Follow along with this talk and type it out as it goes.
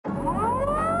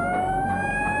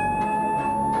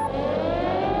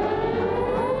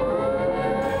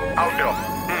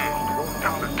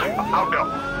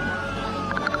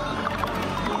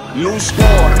New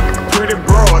squad, pretty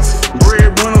broads,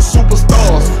 breadwinner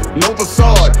superstars, no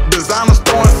facade, designers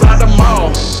throw inside the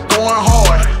mall, going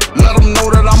hard, let them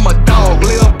know that I'm a dog,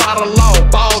 live by the law,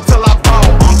 ball till I fall,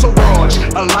 entourage,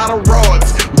 a lot of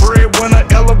rods, breadwinner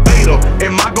elevator,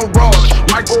 in my garage,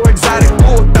 micro exotic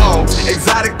bulldogs,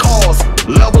 exotic cars,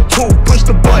 level 2, push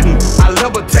the button, I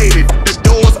levitated, the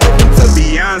doors open to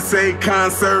Beyonce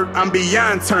concert, I'm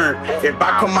beyond turned, if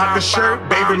I come out the shirt,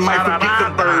 baby might forget the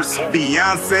verse,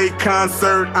 Beyonce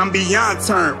concert, I'm beyond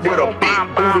turned, with a big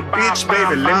booty bitch,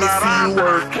 baby, let me see you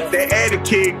work, the addict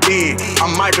kicked in,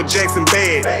 I'm Michael Jackson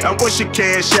bad, now what's your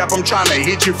cash app, I'm tryna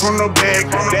hit you from the back,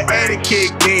 the addict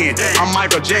kicked in, I'm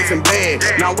Michael Jackson bad,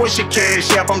 now what's your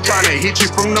cash app, I'm tryna hit you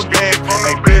from the back,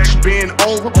 hey bitch, bend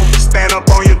over, stand up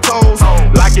on your toes,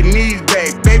 lock your knees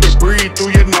back, baby, breathe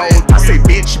through your nose, I say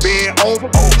bitch, bend over,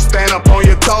 stand up on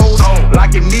your toes,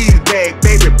 lock your knees back,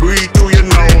 baby, breathe through your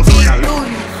nose.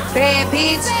 Bad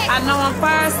bitch, I know I'm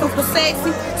fire, super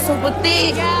sexy, super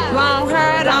thick, long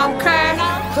hair, don't care,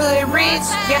 hood rich,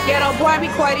 ghetto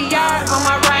Barbie, quarter yard on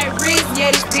my right wrist,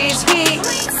 yeah this bitch hit,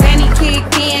 Sandy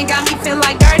kicked in, got me feel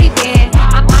like Dirty Dan,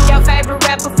 I'm your favorite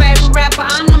rapper,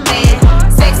 I'm the man,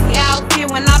 sexy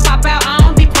outfit, when I pop out, I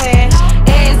don't be playing,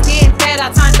 ass getting fat,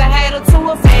 I turned the hater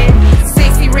to a fan,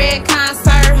 sexy red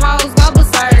concert, hoes go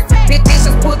berserk,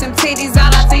 bitches put them titties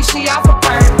out, I think she off a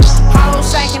perk, hoes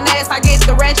shaking ass, I get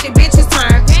the ratchet bitches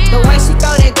turn. The way she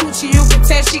throw that Gucci, you can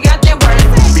tell she got that work.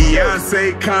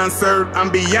 Beyonce concert,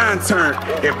 I'm beyond turned.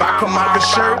 If I come out the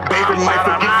shirt, baby might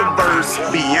forget the verse.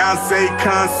 Beyonce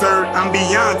concert, I'm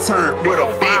beyond turned. With a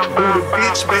big booty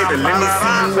bitch, baby, let me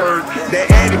see you work. That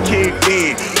addict kicked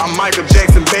in, I'm Michael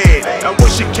Jackson bad. Now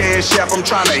what's your cash app, I'm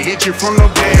tryna hit you from the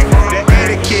back. That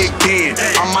addict kicked in,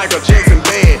 I'm Michael Jackson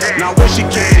bad. Now what's your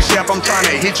cash app, I'm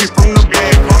tryna hit you from the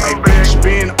back. Hey bitch,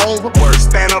 bend over,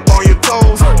 stand up on your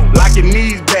toes, lock your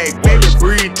knees back, baby,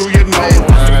 breathe through your nose.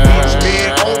 Bitch,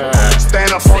 bend over,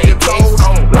 stand up on your toes,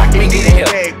 lock your knees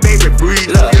back, baby, breathe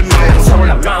through your nose. So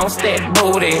I bounce that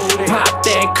booty, pop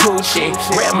that coochie,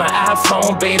 grab my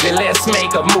iPhone, baby, let's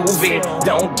make a movie.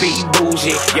 Don't be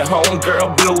bougie, your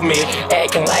homegirl blew me,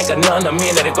 acting like a nun a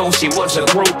minute ago, she was a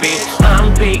groupie.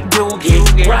 I'm Big Doogie,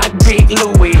 rock Big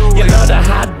Louie, you love the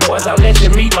hot boys, I'll let you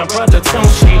meet my brother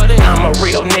Tunchi. I'm a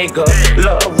real nigga,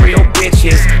 love real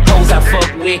bitches, hoes I fuck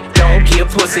with, don't give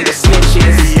pussy to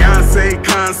snitches. Beyonce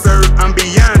concert, I'm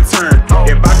beyond turned.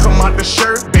 If I come out the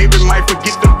shirt, baby might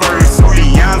forget the verse.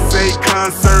 Beyonce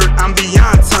concert, I'm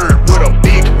beyond turned. With a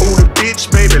big booty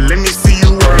bitch, baby, let me see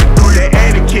you work. That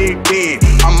addict kicked in,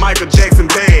 I'm Michael Jackson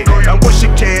bad. Now what's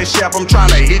your cash app, I'm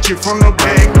tryna hit you from the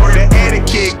back. That addict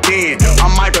kicked in,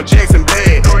 I'm Michael Jackson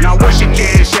bad. Now what's your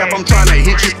cash app, I'm tryna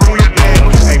hit you from the back.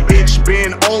 Hey bitch,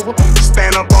 bend over,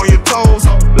 stand up on your toes,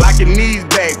 lock your knees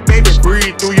back, baby,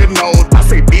 breathe through your nose. I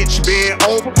say bitch, bend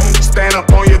over, stand up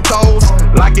on your toes,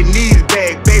 lock your knees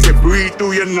back, baby, breathe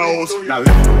through your nose. Now